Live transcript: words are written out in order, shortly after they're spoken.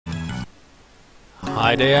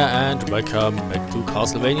Hi there and welcome back to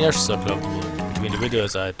Castlevania Circle of the Moon. Between the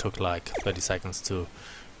videos I took like 30 seconds to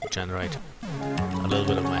regenerate a little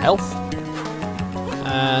bit of my health.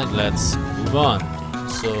 And let's move on.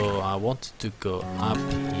 So I wanted to go up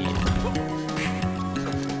here.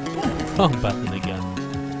 Wrong button again.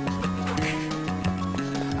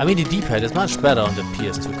 I mean the D-pad is much better on the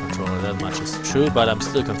PS2 controller, that much is true, but I'm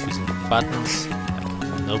still confusing the buttons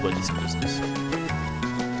like nobody's business.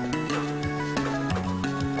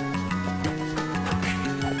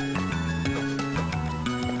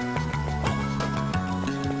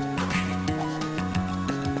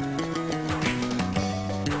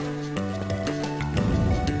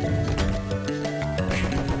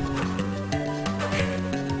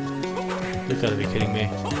 You gotta be kidding me.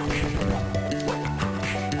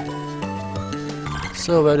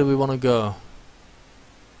 So where do we want to go?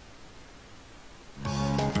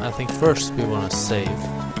 I think first we want to save.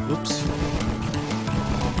 Oops.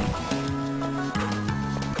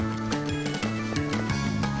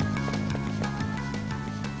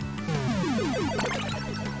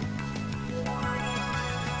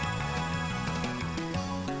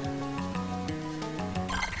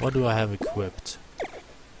 What do I have equipped?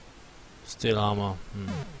 Steel armor.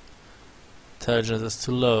 Intelligence is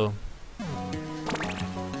too low.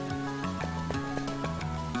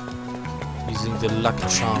 Using the luck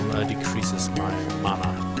charm decreases my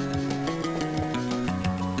mana.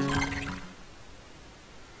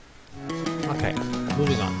 Okay,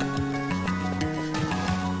 moving on.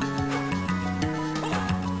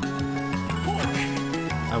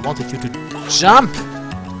 I wanted you to jump!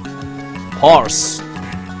 Horse!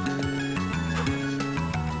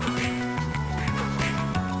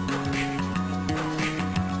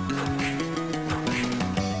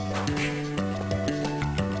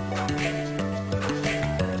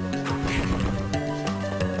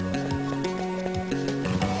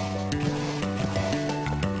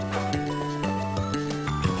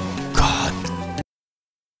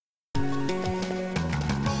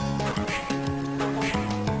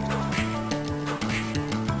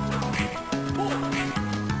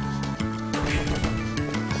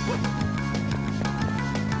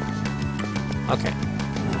 Okay.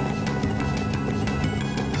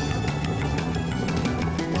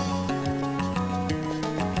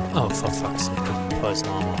 Oh, for fuck's sake, poison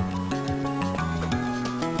armor.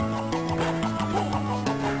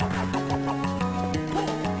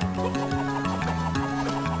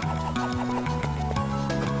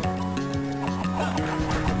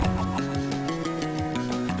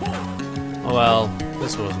 Well,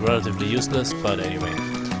 this was relatively useless, but anyway.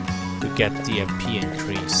 We get the MP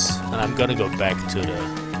increase, and I'm gonna go back to the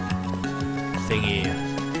thingy,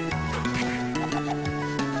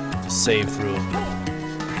 the save room,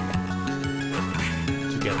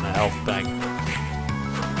 to get my health back.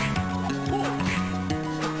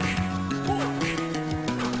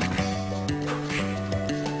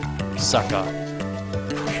 Sucker.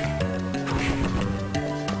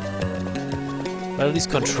 But at least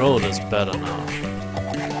control is better now.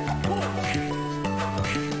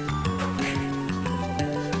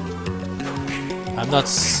 I'm not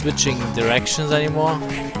switching directions anymore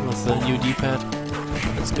with the new D-pad.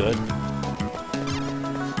 That's good.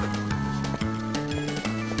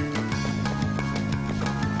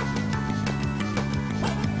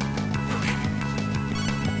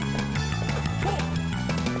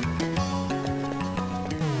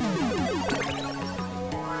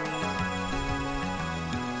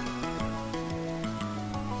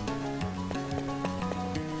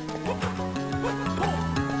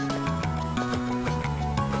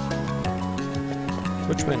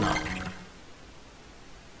 Which way now?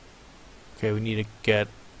 Okay, we need to get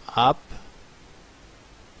up.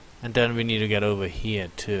 And then we need to get over here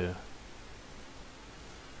too.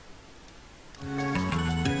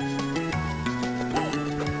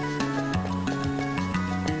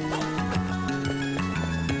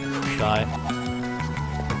 Die.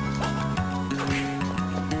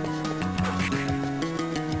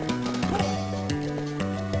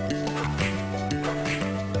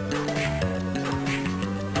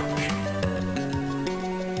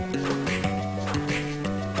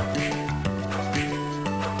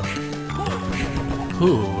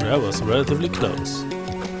 Ooh, that was relatively close.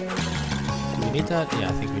 Do we need that? Yeah,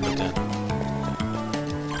 I think we need that.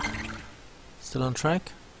 Still on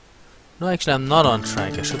track? No, actually I'm not on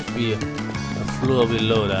track. I should be a floor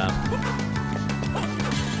below that.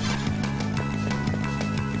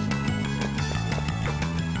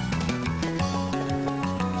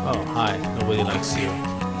 Oh, hi. Nobody likes you.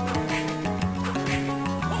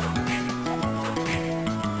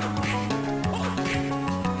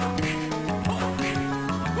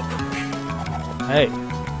 Hey,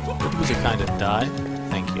 would you kind of die?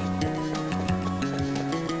 Thank you.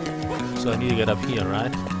 So I need to get up here,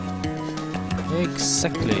 right?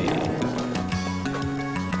 Exactly.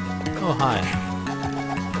 Oh, hi.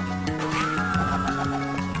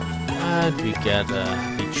 And we get a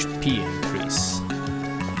HP increase.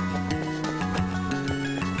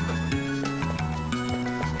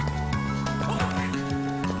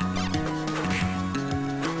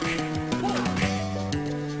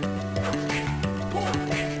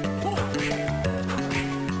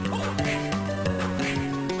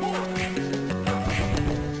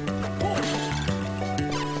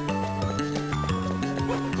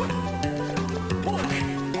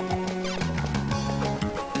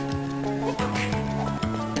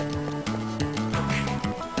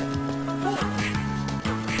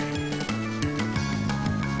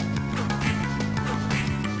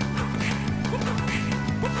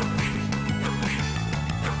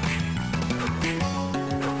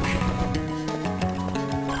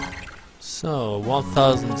 So,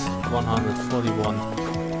 1141,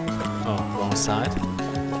 oh, wrong side,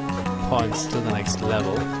 points to the next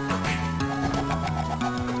level.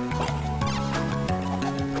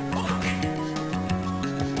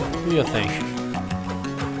 Do your thing.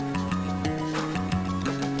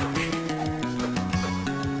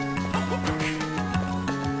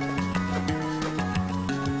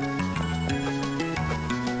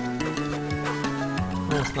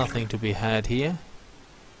 There's nothing to be had here.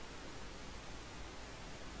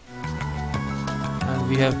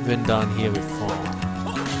 We have been down here before.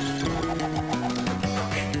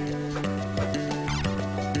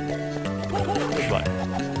 Goodbye.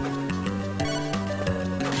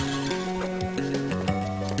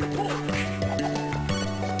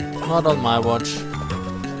 Not on my watch.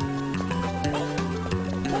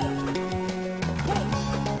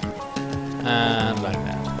 And like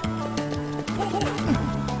that.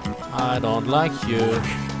 I don't like you.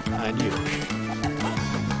 And you.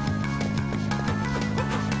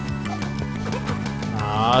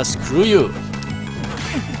 Ah, screw you!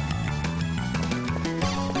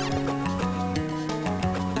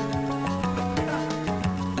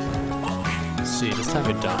 Let's see, this time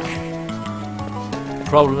we die. The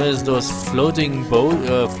problem is those floating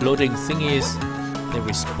floating thingies, they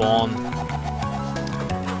respawn.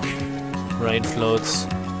 Brain floats.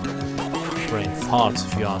 Brain farts,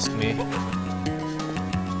 if you ask me.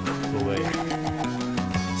 Go away.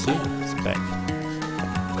 See? It's back.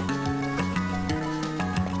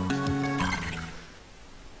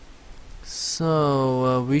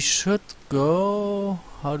 So, we should go...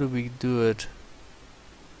 How do we do it?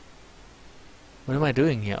 What am I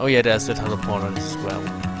doing here? Oh yeah, there's the teleporter as well. I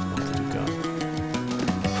wanted to go.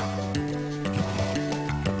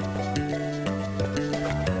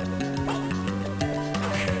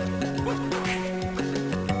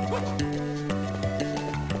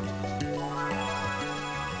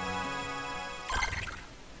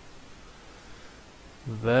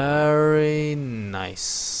 Very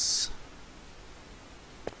nice.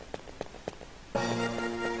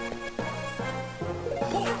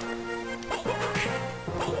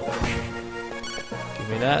 Give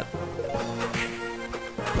me that.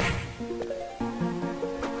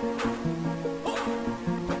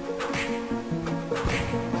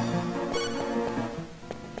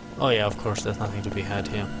 Oh yeah, of course, there's nothing to be had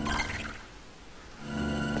here.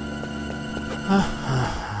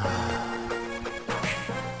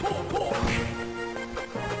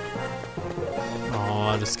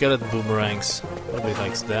 Oh, the skeleton boomerangs. Nobody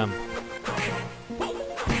likes them.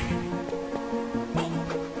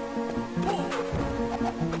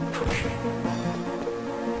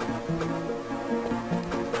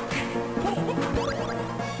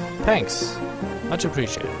 Thanks. Much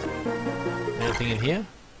appreciated. Anything in here?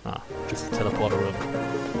 Ah, just a teleporter room.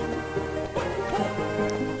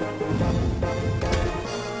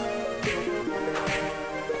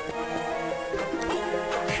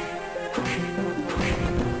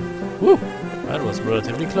 Woo! That was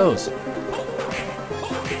relatively close.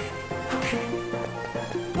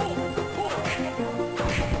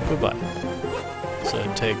 Goodbye. So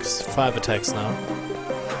it takes 5 attacks now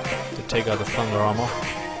to take out the thunder armor.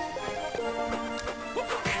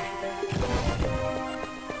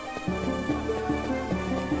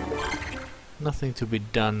 Nothing to be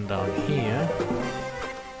done down here.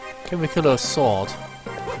 Can we kill a sword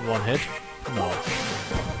in one hit? No.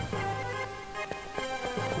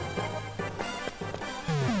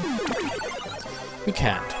 We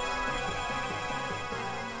can't.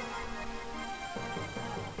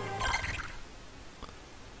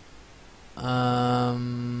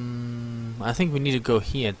 I think we need to go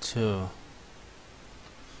here too.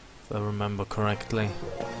 if I remember correctly.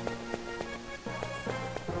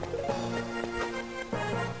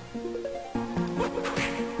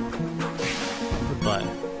 Goodbye.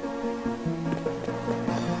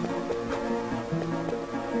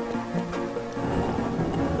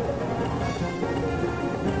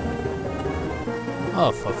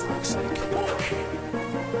 Oh, for fuck's sake.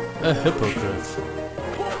 A hippogriff.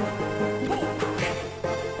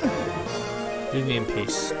 Leave me in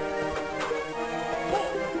peace.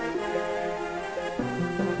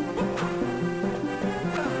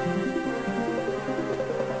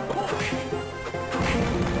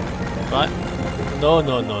 What? No,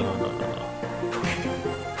 no, no, no, no, no, no.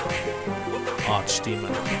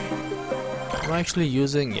 Archdemon. Am I actually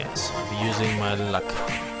using? Yes, I'm using my luck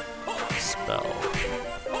spell.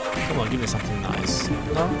 Come on, give me something nice.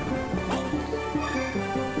 No?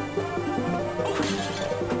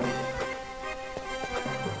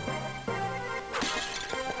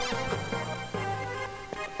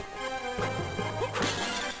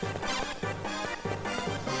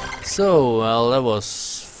 So, well, that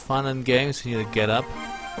was fun and games. We need to get up.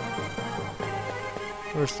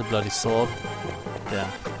 Where's the bloody sword? There.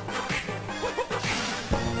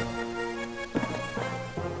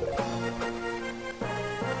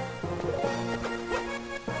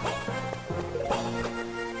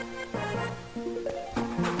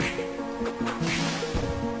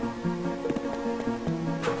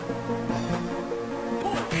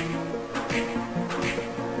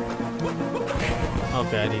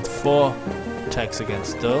 Okay, I need 4 attacks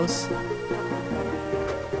against those.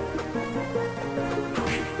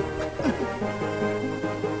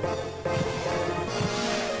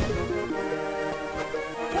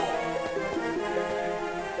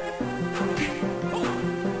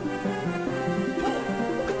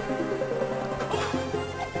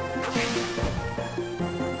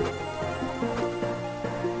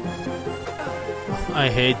 I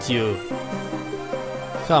hate you.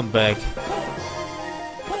 Come back.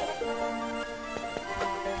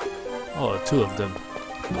 Oh, 2 of them.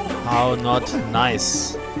 How not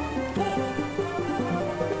nice.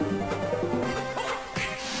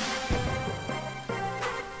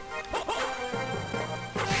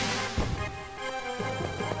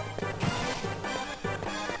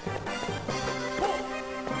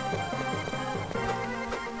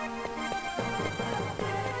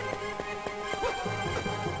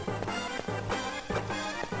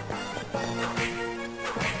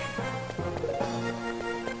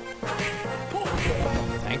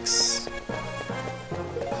 Thanks.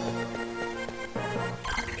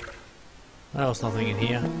 There was nothing in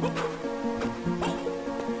here.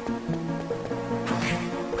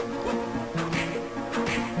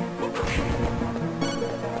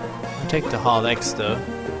 I'll take the hard X though.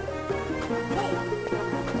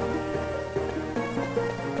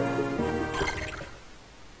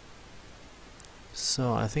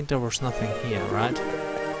 So I think there was nothing here, right?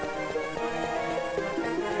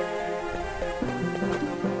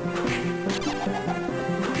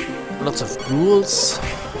 Lots of ghouls.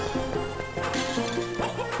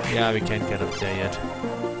 Yeah, we can't get up there yet.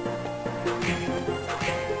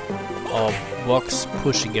 Our box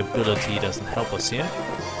pushing ability doesn't help us here.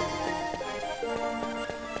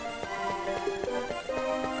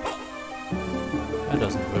 That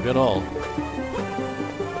doesn't work at all.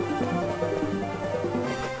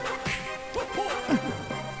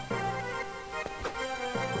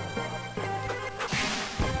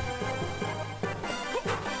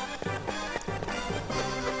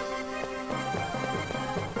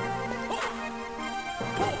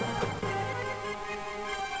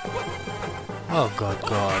 Oh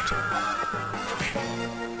god.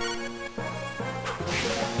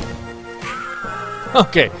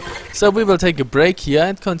 Okay, so we will take a break here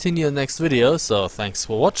and continue next video, so thanks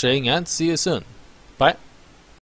for watching and see you soon. Bye.